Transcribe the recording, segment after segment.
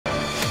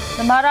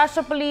The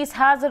Maharashtra police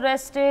has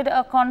arrested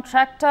a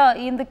contractor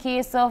in the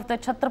case of the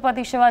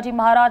Chhatrapati Shivaji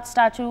Maharaj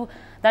statue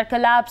that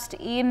collapsed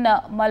in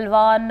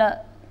Malwan,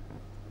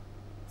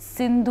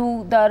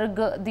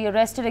 Sindhudurg. The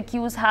arrested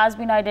accused has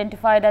been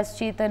identified as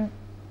Chetan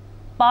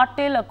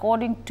Patil.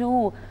 According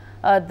to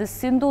the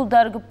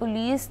Sindhudurg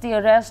police, the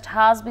arrest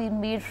has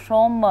been made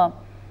from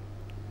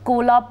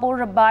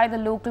Kolhapur by the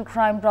local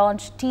crime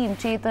branch team.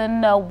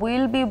 Chetan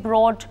will be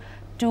brought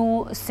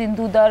to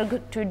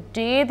Sindhudurg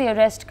today. The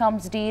arrest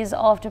comes days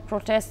after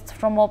protests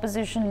from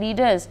opposition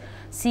leaders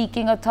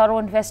seeking a thorough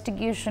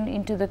investigation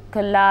into the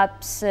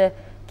collapse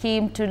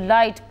came to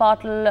light.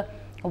 Patil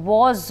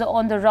was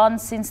on the run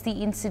since the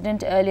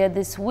incident earlier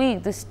this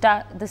week. The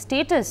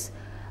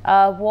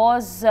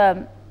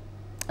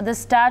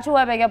statue,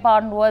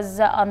 was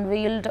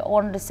unveiled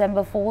on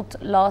December 4th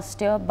last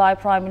year by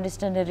Prime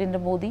Minister Narendra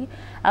Modi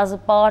as a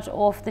part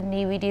of the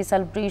Navy Day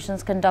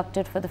celebrations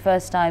conducted for the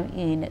first time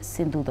in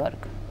Sindhudurg.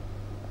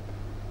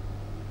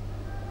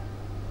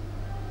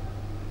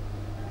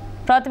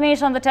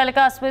 Prathamesh on the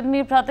telecast with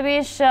me.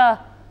 Prathamesh,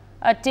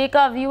 take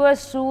our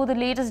viewers through the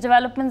latest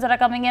developments that are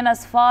coming in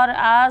as far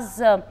as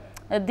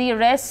the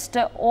arrest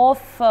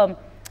of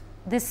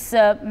this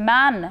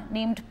man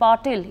named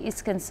Patil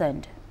is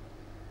concerned.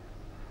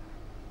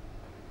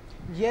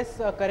 Yes,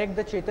 correct.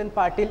 The Chetan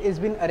Patil is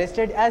been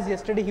arrested, as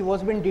yesterday he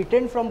was been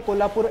detained from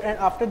Kolhapur, and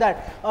after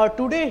that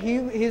today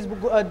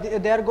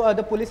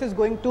the police is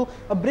going to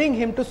bring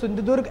him to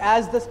Sindhudurg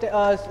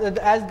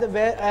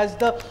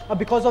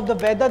because of the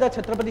weather. The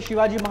Chhatrapati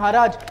Shivaji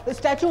Maharaj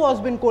statue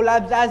was been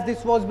collapsed, as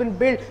this was been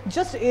built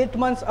just 8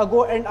 months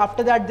ago, and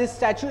after that this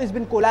statue has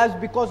been collapsed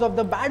because of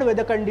the bad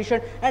weather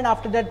condition, and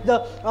after that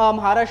the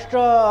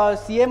Maharashtra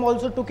CM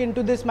also took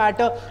into this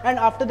matter, and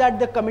after that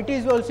the committee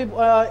is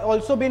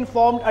also been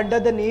formed under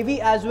the Navy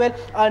as well.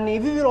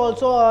 Navy will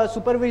also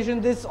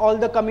supervision this all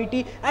the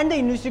committee, and the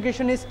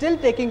investigation is still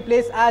taking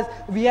place, as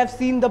we have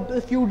seen the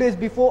few days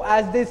before,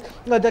 as this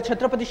the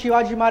Chhatrapati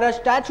Shivaji Maharaj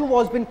statue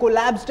was been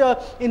collapsed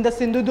in the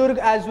Sindhudurg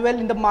as well,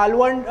 in the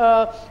Malwan,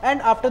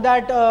 and after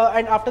that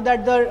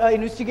the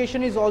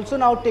investigation is also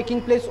now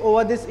taking place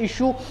over this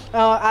issue,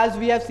 as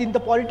we have seen the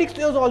politics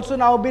has also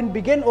now been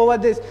begin over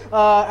this,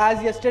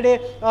 as yesterday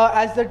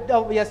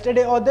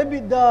yesterday or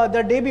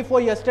the day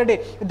before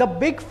yesterday, the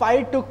big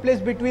fight took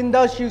place between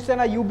the Shiv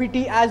Sena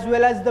UBT as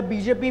well as the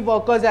BJP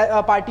workers,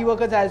 party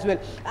workers as well,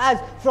 as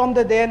from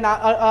the there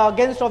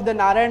against of the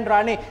Narayan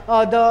Rane,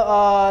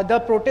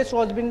 the protest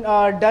was been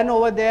done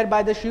over there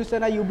by the Shiv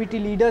Sena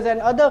UBT leaders and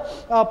other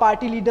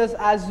party leaders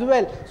as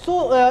well.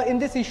 So in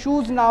these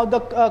issues now the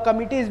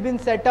committee has been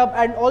set up,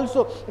 and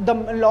also the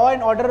law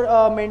and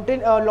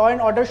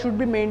order should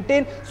be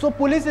maintained. So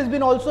police has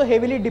been also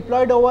heavily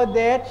deployed over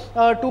there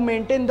to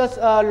maintain the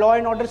law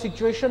and order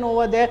situation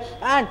over there,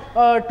 and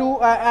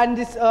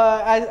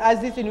as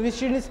this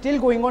investigation is still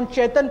going on,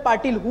 Chetan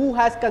Patil, who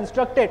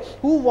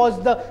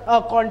was the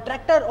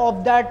contractor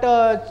of that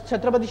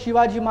Chhatrapati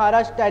Shivaji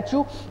Maharaj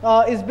statue,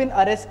 is been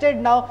arrested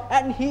now,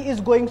 and he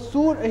is going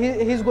soon. He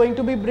is going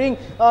to be bring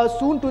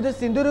soon to the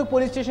Sindhudurg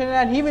police station,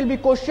 and he will be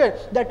questioned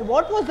that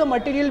what was the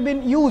material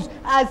been used,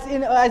 as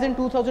in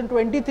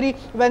 2023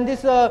 when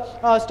this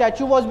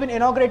statue was been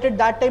inaugurated.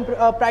 That time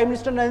Prime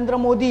Minister Narendra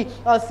Modi,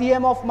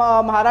 CM of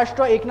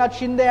Maharashtra Eknath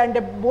Shinde, and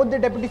both the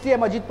Deputy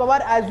CM Ajit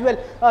Pawar as well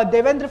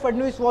Devendra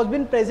Fadnavis was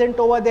been present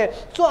over there.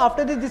 So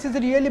after this is a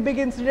really big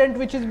incident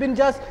which has been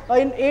just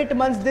in 8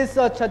 months, this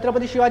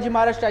Chhatrapati Shivaji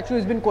Maharaj statue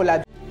has been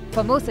collapsed.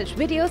 For more such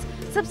videos,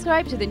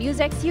 subscribe to the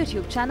NewsX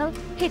YouTube channel,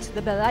 hit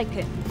the bell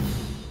icon.